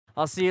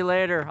I'll see you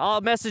later.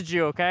 I'll message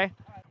you, okay?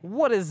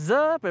 What is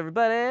up,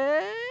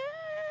 everybody?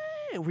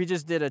 We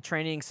just did a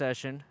training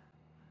session.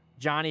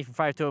 Johnny from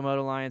 520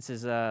 Moto Alliance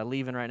is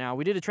leaving right now.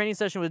 We did a training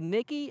session with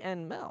Nikki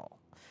and Mel.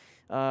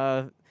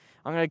 I'm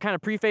going to kind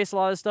of preface a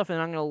lot of this stuff,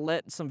 and I'm going to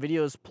let some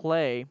videos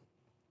play.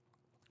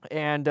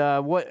 And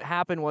what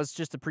happened was,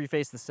 just to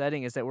preface the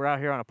setting, is that we're out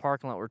here on a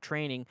parking lot, we're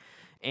training,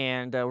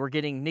 and we're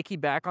getting Nikki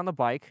back on the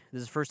bike.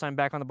 This is the first time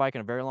back on the bike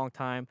in a very long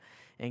time,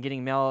 and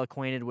getting Mel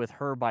acquainted with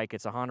her bike.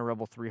 It's a Honda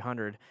Rebel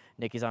 300.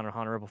 Nikki's on a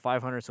Honda Rebel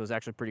 500, so it's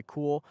actually pretty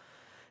cool.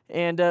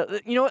 And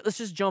you know what? Let's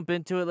just jump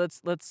into it.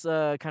 Let's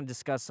kind of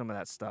discuss some of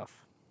that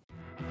stuff.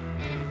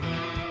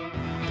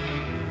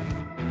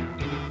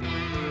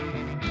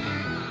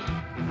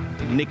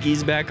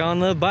 Nikki's back on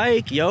the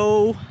bike,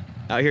 yo!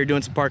 Out here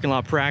doing some parking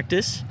lot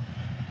practice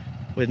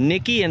with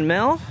Nikki and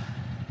Mel.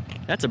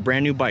 That's a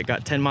brand new bike,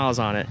 got 10 miles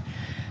on it.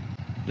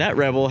 That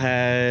Rebel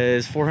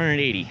has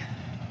 480,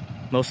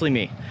 mostly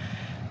me.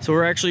 So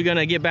we're actually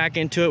gonna get back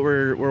into it.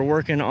 We're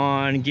working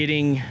on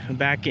getting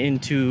back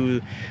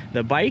into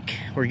the bike.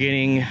 We're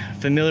getting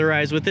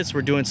familiarized with it. So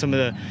we're doing some of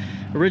the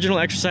original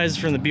exercises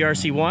from the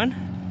BRC1.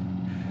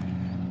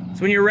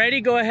 So when you're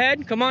ready, go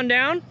ahead, come on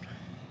down.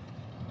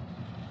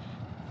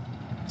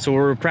 So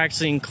we're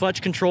practicing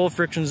clutch control,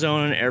 friction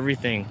zone, and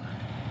everything.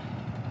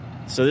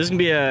 So this is gonna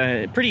be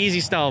a pretty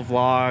easy style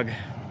vlog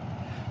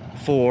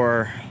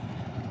for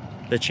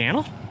the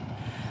channel,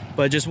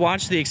 but just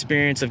watch the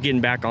experience of getting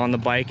back on the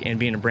bike and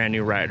being a brand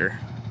new rider.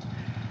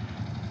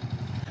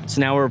 So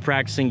now we're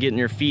practicing getting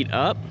your feet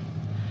up.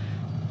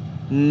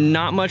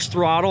 Not much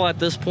throttle at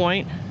this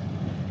point.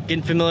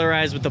 Getting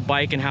familiarized with the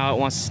bike and how it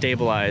wants to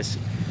stabilize.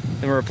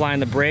 Then we're applying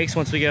the brakes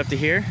once we get up to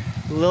here.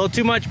 A little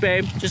too much,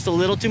 babe, just a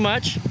little too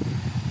much.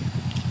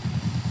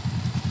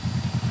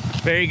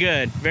 Very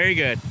good, very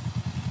good.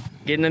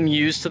 Getting them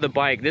used to the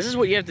bike. This is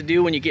what you have to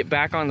do when you get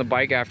back on the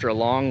bike after a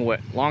long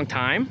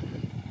time.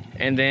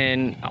 And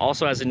then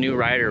also as a new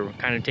rider,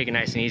 kind of take it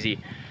nice and easy.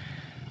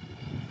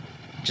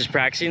 Just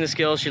practicing the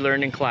skills you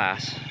learned in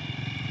class.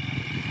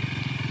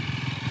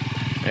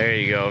 There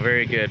you go,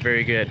 very good,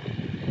 very good.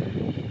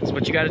 That's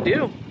what you gotta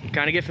do.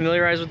 Kind of get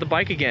familiarized with the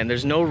bike again.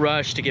 There's no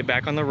rush to get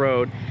back on the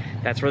road.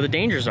 That's where the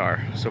dangers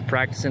are. So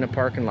practice in a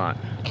parking lot.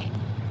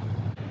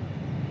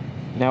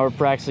 Now we're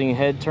practicing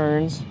head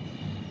turns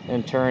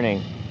and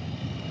turning.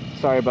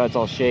 Sorry about it's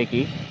all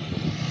shaky.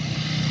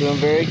 Doing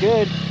very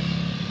good.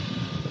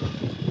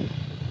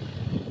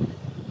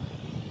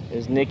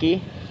 There's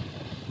Nikki.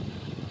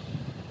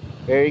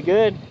 Very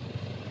good.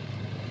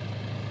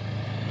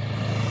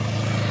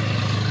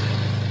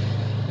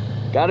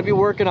 Got to be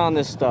working on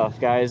this stuff,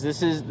 guys.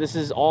 This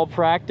is all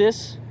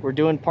practice. We're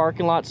doing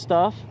parking lot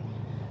stuff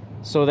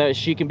so that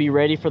she can be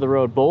ready for the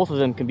road. Both of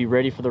them can be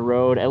ready for the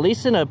road, at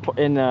least in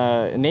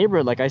a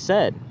neighborhood, like I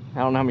said. I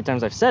don't know how many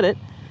times I've said it.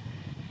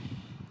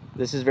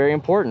 This is very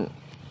important.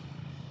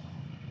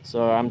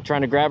 So I'm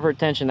trying to grab her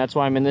attention. That's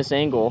why I'm in this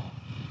angle.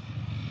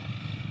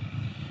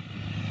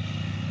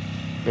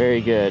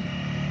 Very good.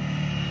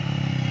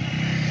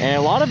 And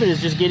a lot of it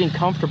is just getting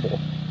comfortable.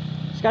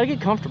 Just gotta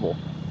get comfortable.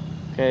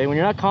 Okay, when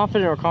you're not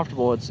confident or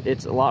comfortable,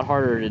 it's a lot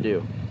harder to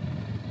do.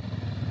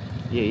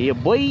 Yeah,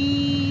 boy.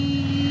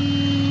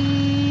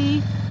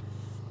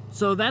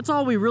 So that's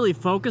all we really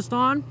focused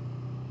on.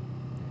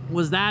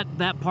 Was that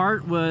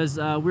part was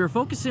we were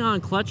focusing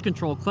on clutch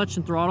control, clutch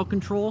and throttle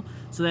control,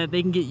 so that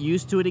they can get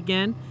used to it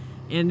again,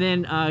 and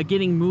then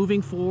getting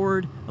moving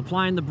forward,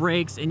 applying the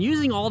brakes, and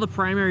using all the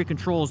primary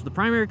controls. The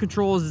primary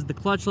controls is the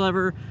clutch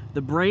lever,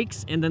 the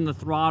brakes, and then the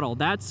throttle.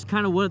 That's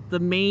kind of what the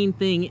main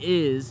thing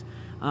is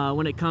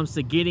when it comes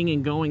to getting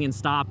and going and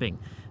stopping.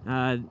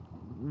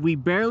 We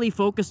barely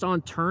focused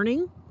on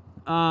turning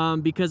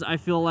because I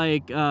feel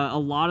like a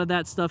lot of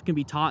that stuff can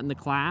be taught in the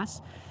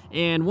class.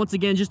 And once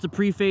again, just to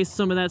preface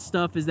some of that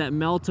stuff, is that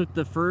Mel took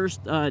the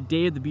first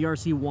day of the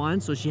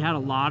BRC1, so she had a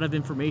lot of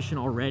information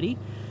already.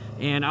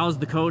 And I was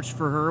the coach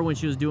for her when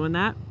she was doing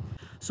that.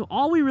 So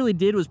all we really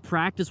did was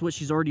practice what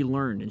she's already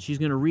learned. And she's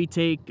going to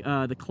retake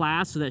the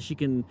class so that she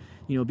can,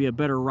 you know, be a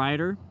better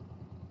rider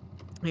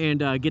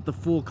and get the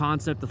full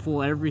concept, the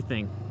full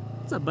everything.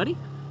 What's up, buddy?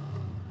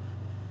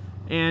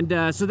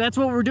 And so that's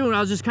what we're doing. I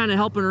was just kind of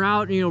helping her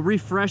out, you know,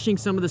 refreshing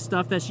some of the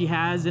stuff that she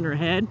has in her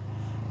head.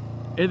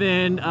 And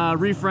then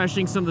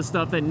refreshing some of the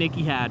stuff that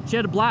Nikki had. She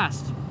had a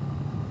blast.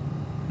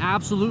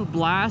 Absolute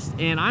blast.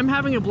 And I'm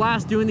having a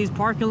blast doing these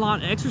parking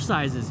lot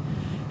exercises.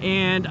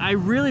 And I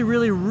really,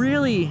 really,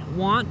 really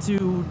want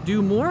to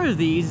do more of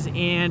these.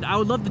 And I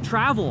would love to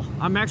travel.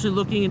 I'm actually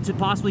looking into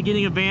possibly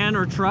getting a van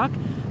or a truck.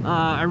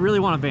 I really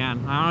want a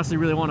van. I honestly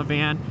really want a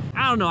van.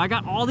 I don't know. I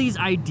got all these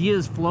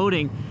ideas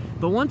floating.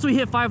 But once we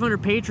hit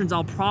 500 patrons,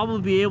 I'll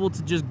probably be able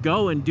to just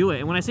go and do it.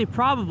 And when I say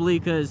probably,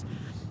 because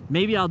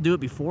maybe I'll do it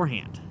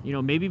beforehand. You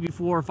know, maybe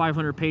before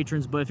 500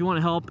 patrons. But if you want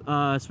to help,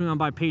 swing on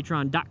by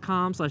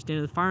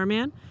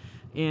patreon.com/DanDanTheFireman.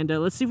 And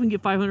let's see if we can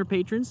get 500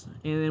 patrons.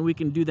 And then we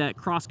can do that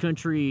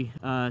cross-country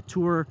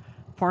tour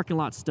parking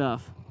lot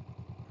stuff.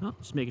 Oh,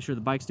 just making sure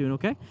the bike's doing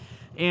okay.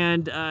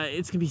 And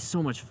it's going to be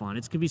so much fun.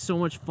 It's going to be so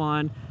much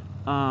fun.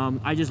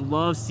 I just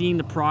love seeing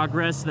the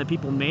progress that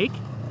people make.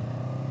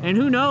 And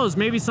who knows,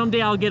 maybe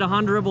someday I'll get a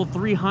Honda Rebel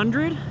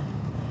 300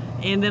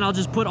 and then I'll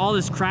just put all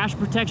this crash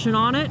protection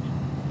on it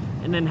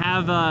and then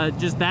have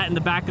just that in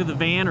the back of the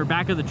van or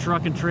back of the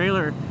truck and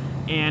trailer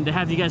and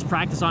have you guys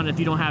practice on it if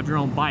you don't have your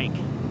own bike.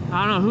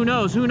 I don't know,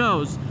 who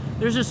knows?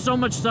 There's just so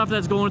much stuff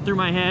that's going through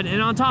my head.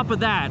 And on top of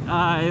that,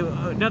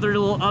 another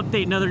little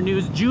update, another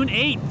news, June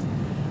 8th,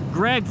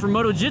 Greg from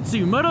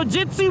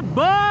MotoJitsu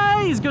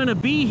boy is gonna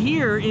be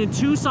here in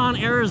Tucson,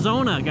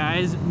 Arizona,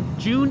 guys,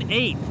 June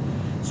 8th.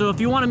 So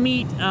if you want to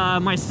meet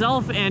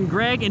myself and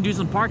Greg and do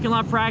some parking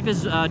lot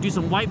practice, do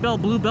some white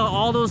belt, blue belt,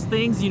 all those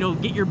things, you know,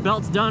 get your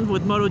belts done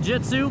with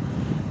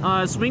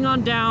MotoJitsu, swing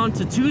on down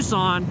to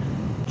Tucson,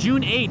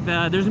 June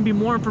 8th. There's gonna be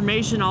more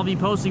information. I'll be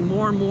posting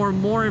more and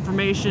more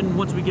information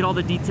once we get all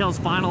the details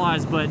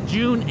finalized, but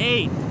June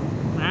 8th,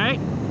 all right?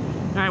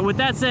 All right, with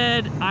that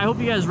said, I hope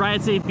you guys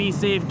ride safe, be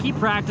safe, keep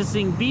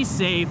practicing, be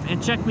safe,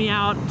 and check me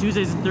out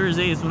Tuesdays and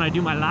Thursdays when I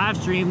do my live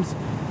streams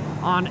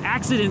on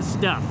accident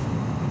stuff.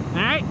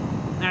 All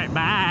right,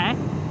 bye.